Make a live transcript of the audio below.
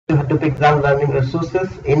topic exam learning resources.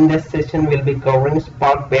 In this session, we'll be covering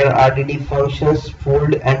Spark pair RDD functions,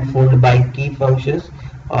 fold and fold by key functions.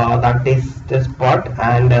 That is this part,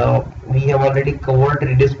 and we have already covered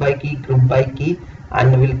reduce by key, group by key,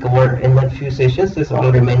 and we'll cover in a few sessions this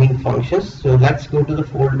all remaining functions. So let's go to the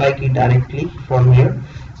fold by key directly from here.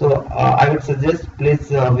 So I would suggest please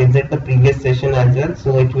visit the previous session as well,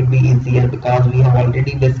 so it will be easier because we have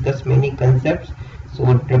already discussed many concepts. So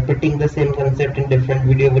repeating the same concept in different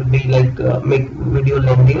video would be like make video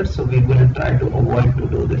lengthier, so we will try to avoid to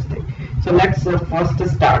do this thing. So let's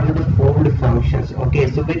first start with the fold functions. Okay,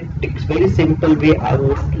 so it's very simple way I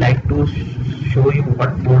would like to show you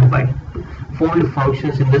what fold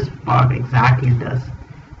functions in this part exactly does.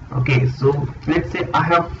 Okay, so let's say I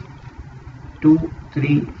have 2,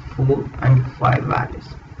 3, 4 and 5 values.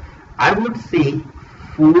 I would say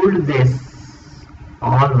fold this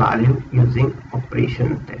all value using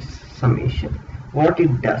operation test summation. What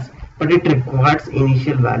it does, but it requires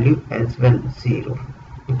initial value as well 0.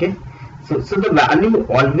 Okay, so the value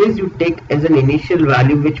always you take as an initial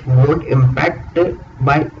value which won't impact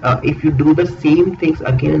by if you do the same things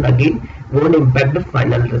again and again, won't impact the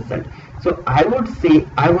final result. So I would say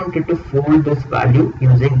I wanted to fold this value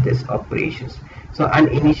using this operations. So an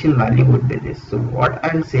initial value would be this. So what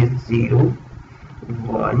I'll say is 0,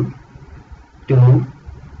 1, 2,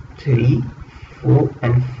 3, 4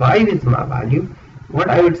 and 5 is my value. What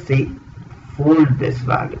I would say, fold this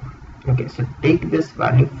value. Okay, so take this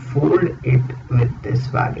value, fold it with this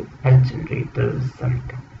value and generate the result.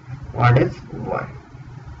 What is 1?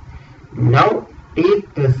 Now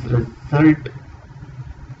take this result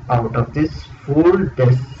out of this, fold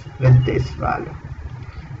this with this value,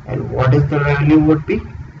 and what is the value would be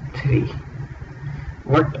 3.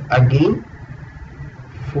 What again,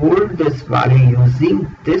 fold this value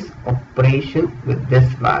using this operation with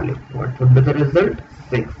this value. What would be the result?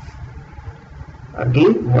 6.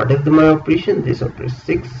 Again, what is my operation? This operation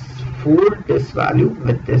 6. Fold this value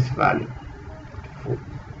with this value. 4.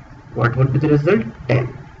 What would be the result?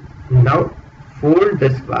 10. Now fold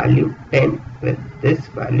this value 10 with this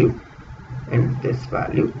value and this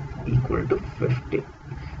value equal to 50.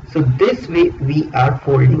 So this way we are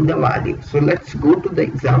folding the value. So let's go to the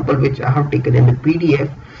example which I have taken in the PDF.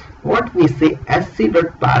 What we say,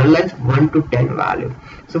 sc.parallelize 1 to 10 value.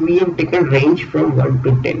 So we have taken range from 1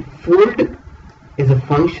 to 10. Fold is a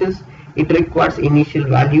function. It requires initial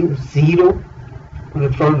value 0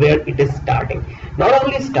 from where it is starting. Not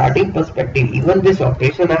only starting perspective, even this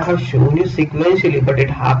operation I have shown you sequentially, but it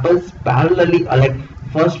happens parallelly. Like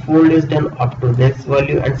first fold is done up to this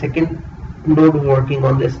value and second node working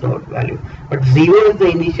on this node value, but 0 is the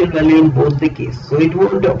initial value in both the case, so it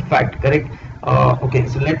won't affect, correct? Okay,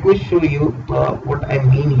 so let me show you what I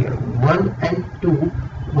mean here. 1 and 2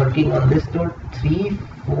 working on this node, 3,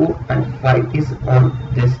 4 and 5 is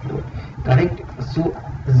on this node, correct? So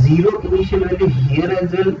 0 initial value here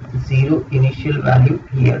as well, 0 initial value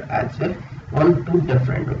here as well on two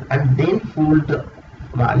different nodes, and then fold the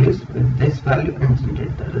values with this value and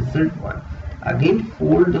generate the result 1. Again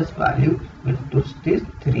fold this value with this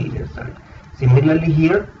 3 result. Similarly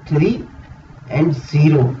here 3 and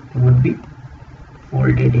 0 would be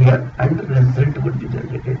folded here and the result would be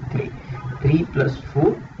generated 3. 3 plus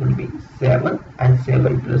 4 will be 7 and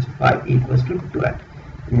 7 plus 5 equals to 12.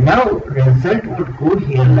 Now result would go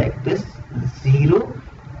here like this, 0,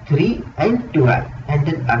 3 and 12, and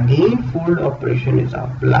then again fold operation is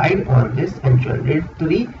applied on this and generate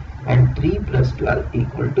 3, and 3 plus 12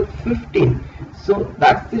 equal to 15. So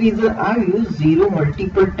that's the reason I use 0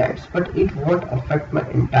 multiple times, but it won't affect my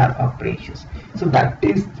entire operations. So that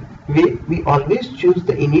is way we always choose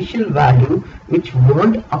the initial value which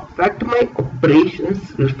won't affect my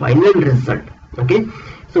operations final result. Okay,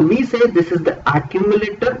 so we say this is the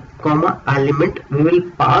accumulator comma element. We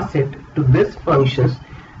will pass it to this functions,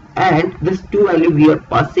 and this 2 value we are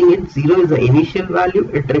passing it. 0 is the initial value.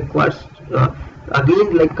 It requires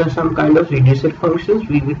again like some kind of reducer functions.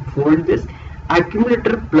 We will fold this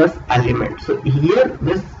accumulator plus element. So here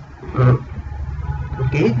this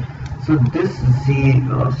okay, so this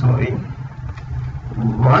 0, sorry,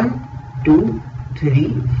 1, 2,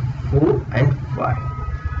 3, 4 and 5.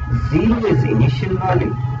 0 is initial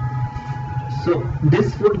value, so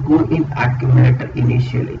this would go in accumulator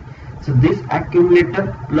initially. So this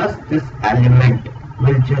accumulator plus this element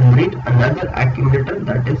will generate another accumulator,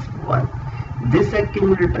 that is 1. This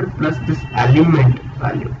accumulator plus this element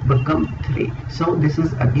value become 3. So this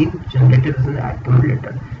is again generated as an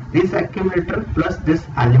accumulator. This accumulator plus this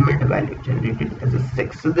element value generated as a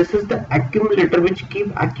 6. So this is the accumulator which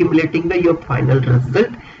keep accumulating your final result,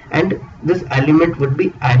 and this element would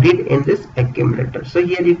be added in this accumulator. So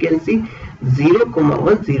here you can see 0,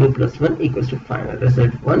 1, 0 plus 1 equals to final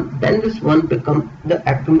result 1. Then this 1 become the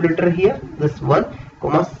accumulator here, this 1,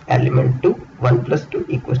 element 2, 1 plus 2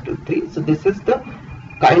 equals to 3. So this is the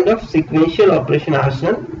kind of sequential operation as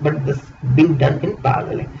done, but this being done in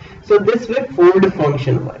parallel. So this way fold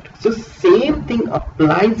function works. So same thing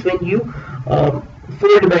applies when you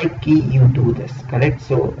fold by key you do this, correct?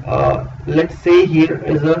 So let's say here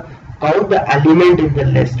is a count the element in the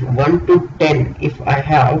list 1 to 10 if I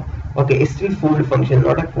have, okay, it's still fold function,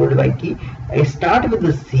 not a fold by key. I start with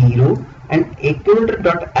the 0 and accumulator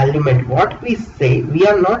dot element. What we say, we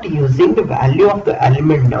are not using the value of the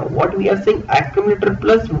element now. What we are saying, accumulator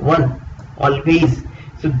plus 1 always.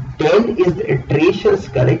 So 10 is the iterations,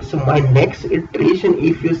 correct? So my next iteration,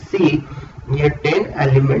 if you see here 10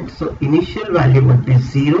 elements, so initial value would be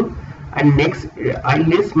 0 and next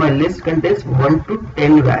my list contains 1 to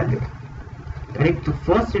 10 value, correct? So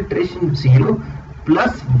first iteration 0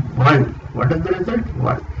 plus 1, what is the result?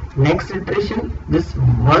 1. Next iteration this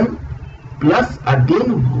 1 plus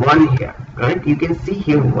again 1 here, correct? You can see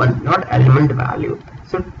here 1, not element value.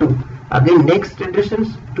 So 2. Again next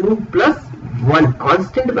iterations 2 plus 1,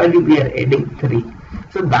 constant value we are adding 3.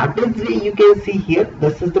 So that is the, you can see here,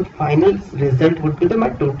 this is the final result would be my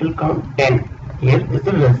total count 10. Here is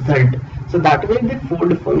the result. So that way the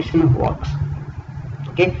fold function works.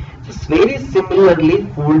 Okay, so very similarly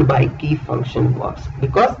fold by key function works,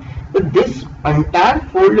 because this entire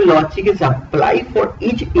fold logic is applied for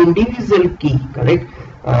each individual key, correct?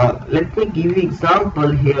 Let me give you example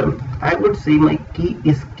here. I would say my key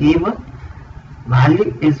is K1,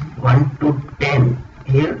 value is 1 to 10.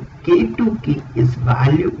 Here K2 key is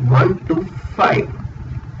value 1 to 5.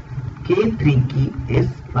 K3 key is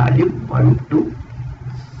value 1 to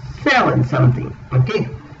 7 something. Okay.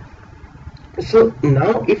 So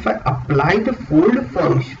now if I apply the fold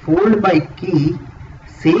function, fold by key,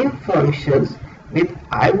 same functions with,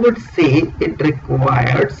 I would say it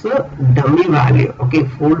requires a dummy value. Okay,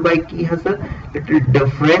 fold by key has a little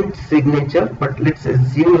different signature, but let's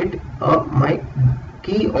assume it my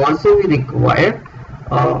key also we require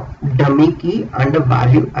dummy key and a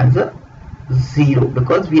value as a 0,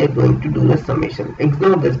 because we are going to do the summation.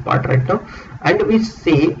 Ignore this part right now, and we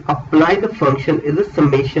say apply the function is a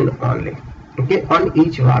summation only, okay, on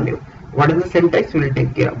each value. What is the syntax? We will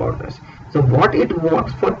take care about this. So what it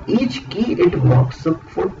works for each key, it works. So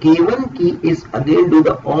for K1 key is again do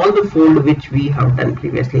the all the fold which we have done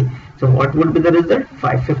previously. So what would be the result?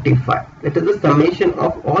 555. That is the summation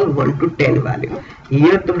of all 1 to 10 value.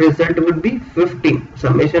 Here the result would be 15,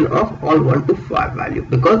 summation of all 1 to 5 value,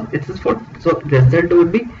 because it is for, so result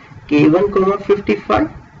would be K1 comma 55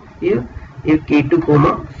 here K2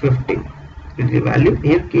 comma 15 is the value.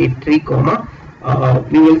 Here K3 comma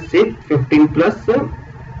we will say 15 plus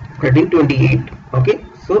 28. Okay,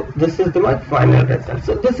 so this is my final result.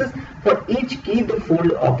 So this is for each key the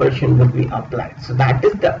fold operation would be applied. So that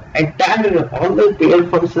is the entire, all the pair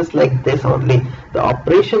functions like this only, the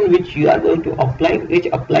operation which you are going to apply, which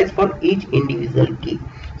applies for each individual key.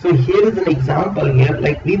 So here is an example here,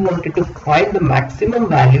 like we wanted to find the maximum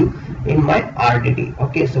value in my RDD.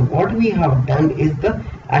 Okay, so what we have done is the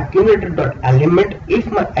accumulator dot element. If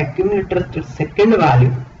my accumulator is the second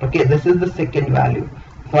value, okay, this is the second value,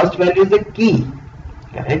 first value is the key,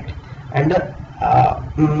 correct? And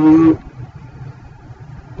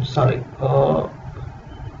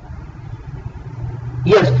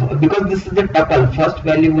yes, because this is the tuple, first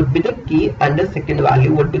value would be the key and the second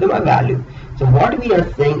value would be my value. So what we are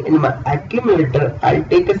saying, in my accumulator I'll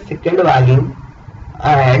take a second value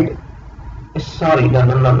and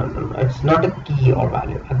no, it's not a key or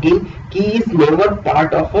value. Again, key is never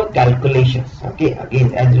part of our calculations. Okay,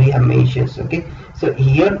 again as we have mentioned. Okay, so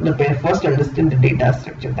here the pair first understand the data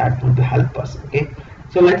structure, that would help us. Okay,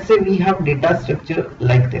 so let's say we have data structure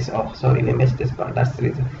like this. Oh sorry, we missed this part, that's the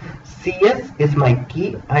reason. CS is my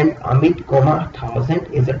key and Amit comma 1000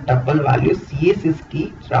 is a tuple value. CS is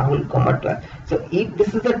key, Rahul comma 12. So if this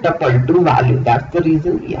is a tuple, two value, that's the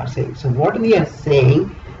reason we are saying. So what we are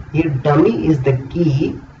saying here, dummy is the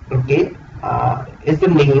key, okay, is the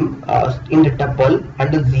name in the tuple,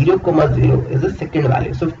 and the 0, 0 is the second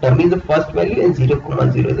value. So dummy is the first value and 0,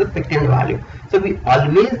 0 is the second value. So we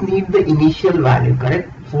always need the initial value,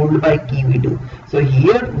 correct? Fold by key we do. So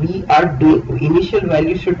here we are doing initial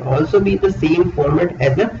value should also be the same format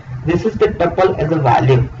as a, this is the tuple as a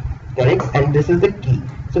value, correct? And this is the key.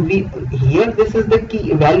 So we here this is the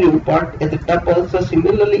key value part as a tuple. So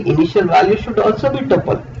similarly initial value should also be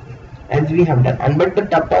tuple, as we have done, and but the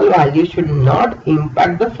tuple value should not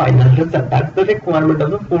impact the final result. That's the requirement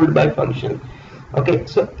of the fold by function. Okay,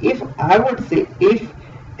 so if I would say if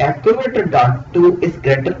accumulator dot 2 is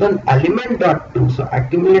greater than element dot 2, so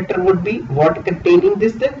accumulator would be what containing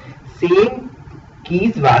this the same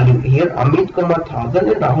keys value here. Amit comma 1000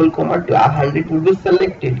 and Rahul comma 1200 will be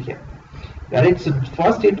selected here. Right, so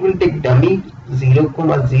first it will take dummy 0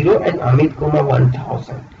 comma 0 and Amit comma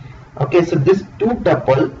 1000. Okay, so this two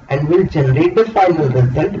tuple and will generate the final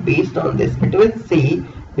result based on this. It will say,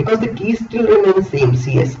 because the key still remains same,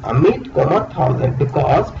 CS Amit comma 1000,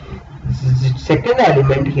 because second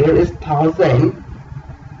element here is 1000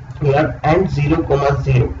 here and 0 comma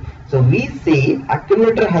 0. So we say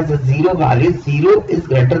accumulator has a 0 value. 0 is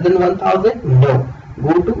greater than 1000. No,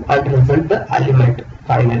 go to and result the element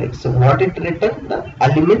finally. So what it written, the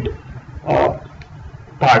element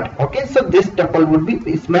part. Okay, so this tuple would be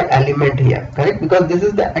is my element here, correct, because this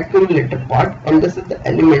is the accumulator part and this is the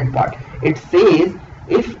element part. It says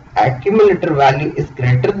if accumulator value is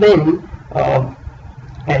greater than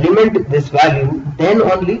element this value, then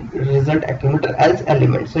only result accumulator as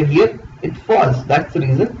element. So here it falls. That's the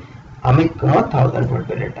reason Amit comma 1000 would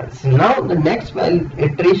be written. So now the next value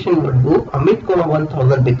iteration would go Amit comma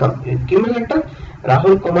 1000 become accumulator,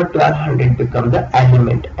 Rahul comma 1200 become the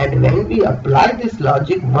element. And when we apply this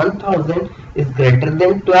logic, 1000 is greater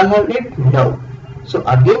than 1200. No. So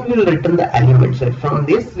again we will return the element. So from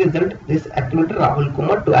this result, this accumulator Rahul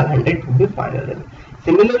comma 1200 will be final result.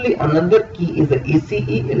 Similarly, another key is the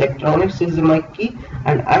ECE, electronics is my key,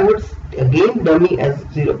 and I would again dummy as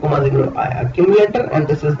 0, 0 accumulator, and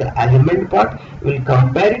this is the element part. We will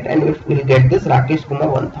compare it and we will get this Rakesh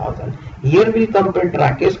 1000. Here we will compare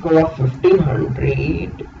Rakesh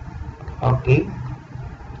 1500.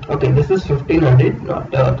 Okay, this is 1500,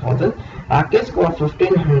 not 1000. Rakesh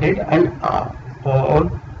 1500 and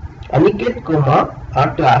Aniket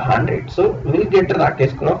 1200. So we will get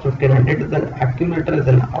Rakesh 1500 as an accumulator as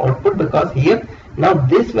an output, because here now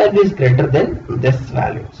this value is greater than this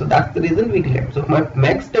value. So that's the reason we get. So my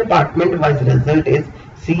next department wise result is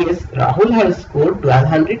CS Rahul has scored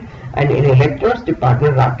 1200 and in electronics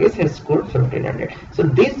department Rakesh has scored 1500. So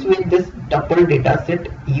this with this tuple data set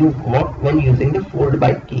you work when using the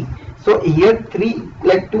foldByKey. So here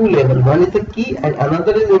two level, one is a key and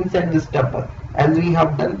another is inside this tuple, as we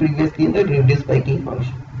have done previously in the reduceByKey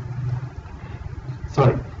function.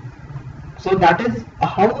 So that is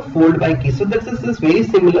how the foldByKey. So this is very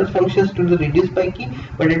similar functions to the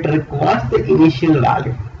reduceByKey, but it requires the initial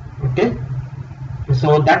value. Okay.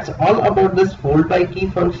 So that's all about this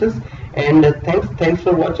foldByKey functions. And thanks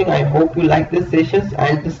for watching. I hope you like this session,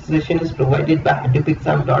 and this session is provided by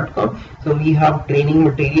HadoopExam.com. So we have training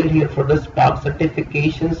material here for the Spark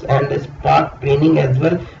certifications and the Spark training as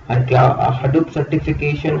well, Hadoop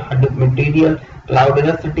certification, Hadoop material,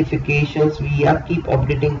 Cloudera certifications. We are keep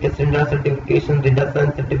updating Cassandra certifications, data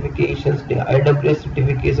science certifications, the AWS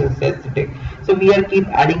certifications, so we are keep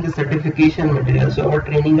adding the certification material. So our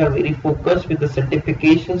training are very focused with the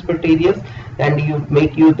certifications materials, and you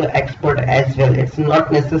make you the expert as well. It's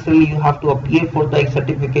not necessarily you have to appear for the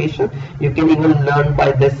certification. You can even learn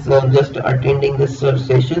by this just attending this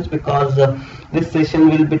sessions, because this session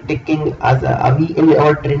will be taking as we in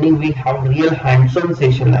our training we have real hands-on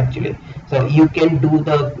session actually. So you can do on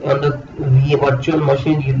the virtual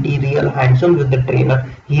machine, you do real hands-on with the trainer.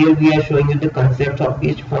 Here we are showing you the concepts of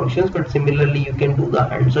each functions, but similarly you can do the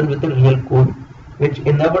hands-on with the real code, which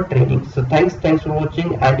in our training. So thanks for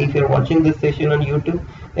watching, and if you're watching this session on YouTube,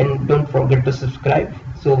 then don't forget to subscribe.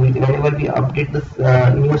 So whenever we update this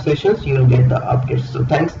new sessions, you will get the updates. So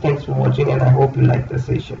thanks for watching, and I hope you like the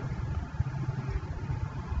session.